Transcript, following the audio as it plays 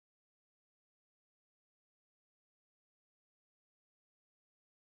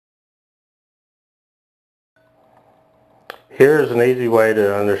Here's an easy way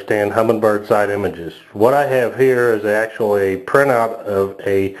to understand Humminbird side images. What I have here is actually a printout of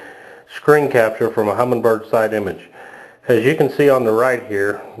a screen capture from a Humminbird side image. As you can see on the right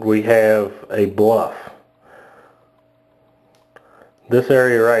here, we have a bluff. This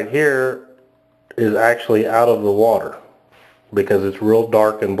area right here is actually out of the water because it's real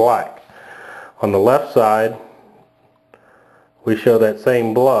dark and black. On the left side, we show that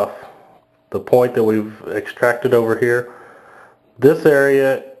same bluff, the point that we've extracted over here. This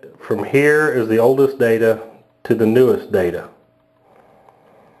area from here is the oldest data to the newest data.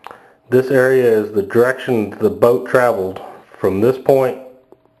 This area is the direction the boat traveled from this point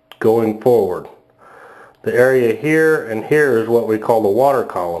going forward. The area here and here is what we call the water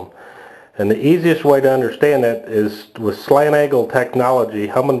column. And the easiest way to understand that is with slant angle technology.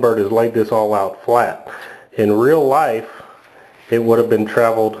 Humminbird has laid this all out flat. In real life, it would have been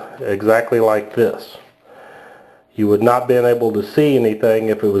traveled exactly like this. You would not been able to see anything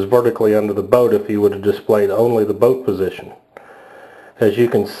if it was vertically under the boat if you would have displayed only the boat position. As you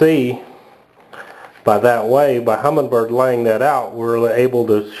can see, by Humminbird laying that out, we're able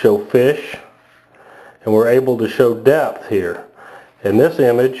to show fish and we're able to show depth here. In this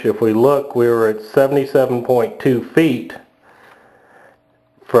image, if we look, we were at 77.2 feet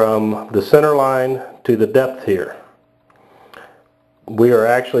from the center line to the depth here. We are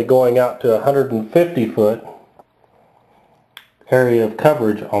actually going out to 150 foot area of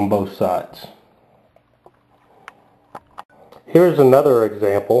coverage on both sides. Here's another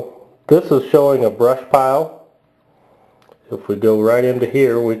example. This is showing a brush pile. If we go right into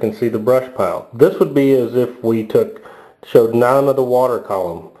here, we can see the brush pile. This would be as if we showed none of the water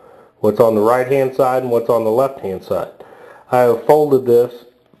column, what's on the right hand side and what's on the left hand side. I have folded this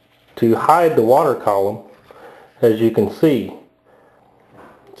to hide the water column. As you can see,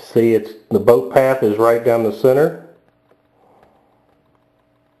 the boat path is right down the center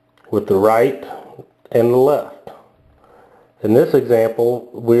with the right and the left. In this example,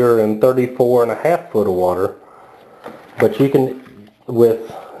 we're in 34.5 foot of water, but you can, with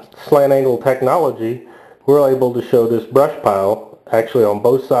slant angle technology, we're able to show this brush pile actually on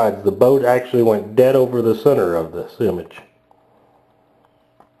both sides. The boat actually went dead over the center of this image.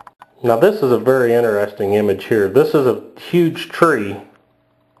 Now this is a very interesting image here. This is a huge tree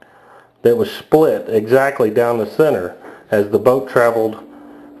that was split exactly down the center as the boat traveled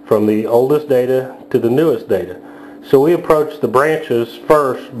from the oldest data to the newest data. So we approached the branches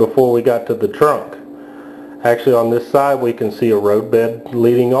first before we got to the trunk. Actually on this side we can see a roadbed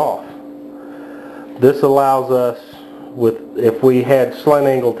leading off. This allows us, if we had slant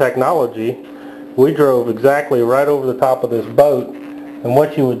angle technology, we drove exactly right over the top of this boat, and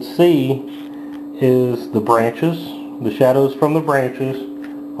what you would see is the branches, the shadows from the branches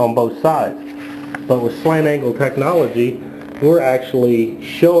on both sides. But with slant angle technology, we're actually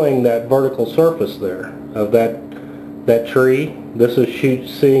showing that vertical surface there of that tree. This is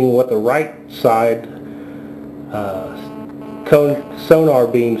seeing what the right side sonar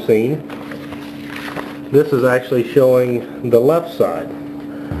beam seen. This is actually showing the left side.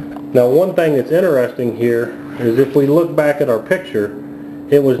 Now one thing that's interesting here is if we look back at our picture,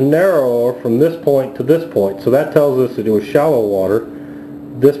 it was narrower from this point to this point. So that tells us that it was shallow water.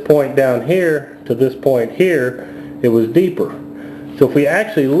 This point down here to this point here, it was deeper. So if we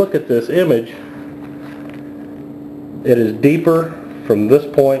actually look at this image, it is deeper from this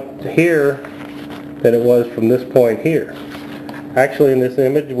point here than it was from this point here. Actually in this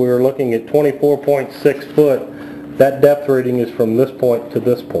image we were looking at 24.6 foot. That depth reading is from this point to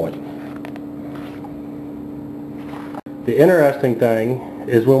this point. The interesting thing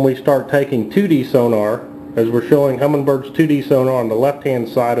is when we start taking 2D sonar, as we're showing Humminbird's 2D sonar on the left hand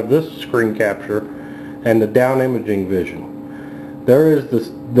side of this screen capture and the down imaging vision. There is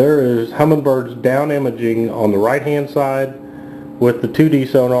Humminbird's down imaging on the right hand side with the 2D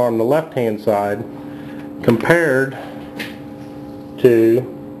sonar on the left hand side compared to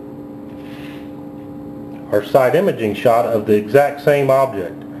our side imaging shot of the exact same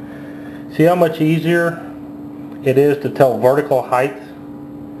object. See how much easier it is to tell vertical height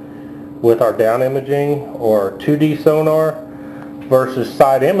with our down imaging or 2D sonar versus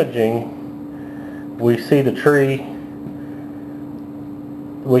side imaging. We see the tree,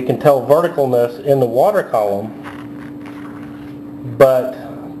 we can tell verticalness in the water column, but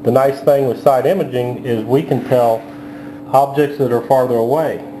the nice thing with side imaging is we can tell objects that are farther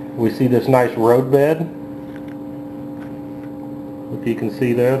away. We see this nice roadbed. If you can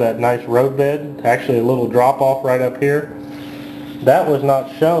see there, that nice roadbed, actually a little drop off right up here. That was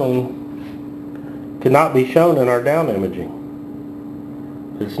not shown, cannot be shown in our down imaging.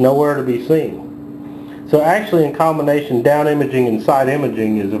 It's nowhere to be seen. So actually, in combination, down imaging and side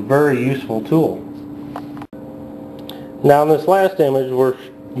imaging is a very useful tool. Now in this last image,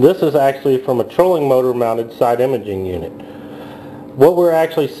 this is actually from a trolling motor mounted side imaging unit. What we're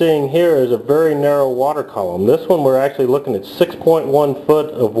actually seeing here is a very narrow water column. This one we're actually looking at 6.1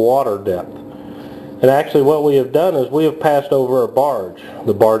 foot of water depth. And actually what we have done is we have passed over a barge.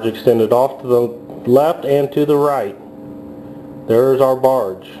 The barge extended off to the left and to the right. There is our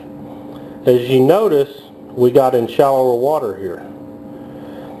barge. As you notice, we got in shallower water here.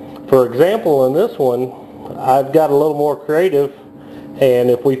 For example, in this one, I've got a little more creative, and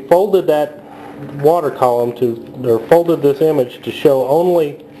if we folded that water column or folded this image to show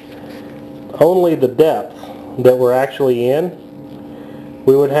only the depth that we're actually in,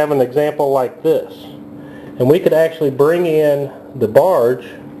 we would have an example like this. And we could actually bring in the barge.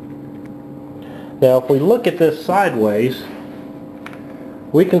 Now if we look at this sideways,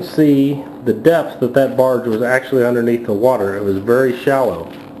 we can see the depth that barge was actually underneath the water. It was very shallow.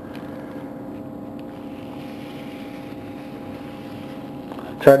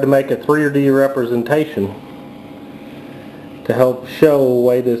 Tried to make a 3D representation to help show the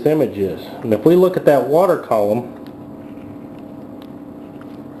way this image is. And if we look at that water column,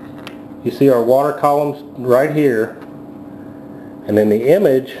 you see our water columns right here, and in the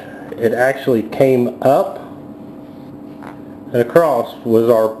image it actually came up and across was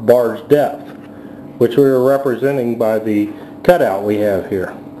our barge depth, which we were representing by the cutout we have here.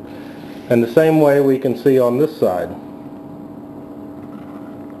 And the same way we can see on this side.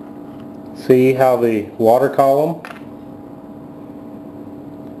 See how the water column,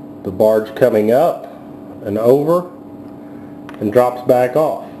 the barge coming up and over and drops back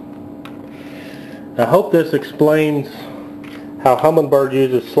off. I hope this explains how Humminbird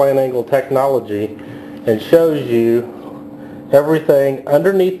uses slant angle technology and shows you everything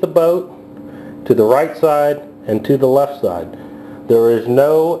underneath the boat, to the right side and to the left side. There is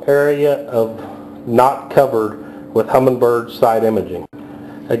no area of not covered with Humminbird side imaging.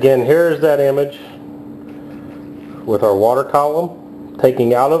 Again, here is that image with our water column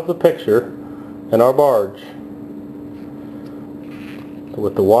taking out of the picture and our barge.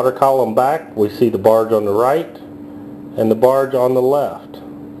 With the water column back, we see the barge on the right and the barge on the left.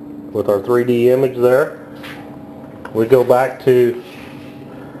 With our 3D image there, we go back to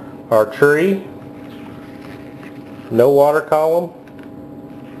our tree, no water column,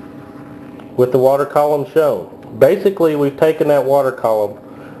 with the water column shown. Basically, we've taken that water column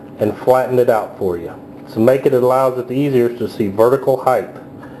and flattened it out for you. So it allows it easier to see vertical height,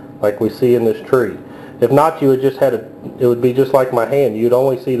 like we see in this tree. If not, you would just it would be just like my hand. You'd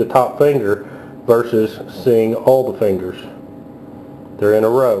only see the top finger versus seeing all the fingers. They're in a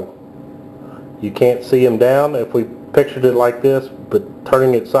row. You can't see them down. If we pictured it like this, but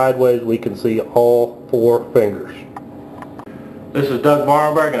turning it sideways, we can see all 4 fingers. This is Doug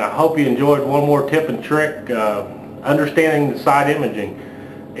Vahrenberg, and I hope you enjoyed one more tip and trick, understanding the side imaging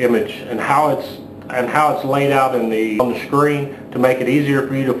image and how it's laid out on the screen to make it easier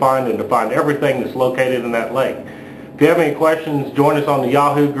for you to find and to find everything that's located in that lake. If you have any questions, join us on the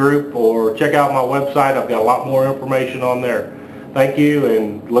Yahoo group or check out my website. I've got a lot more information on there. Thank you,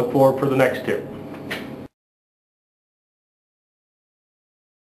 and look forward for the next tip.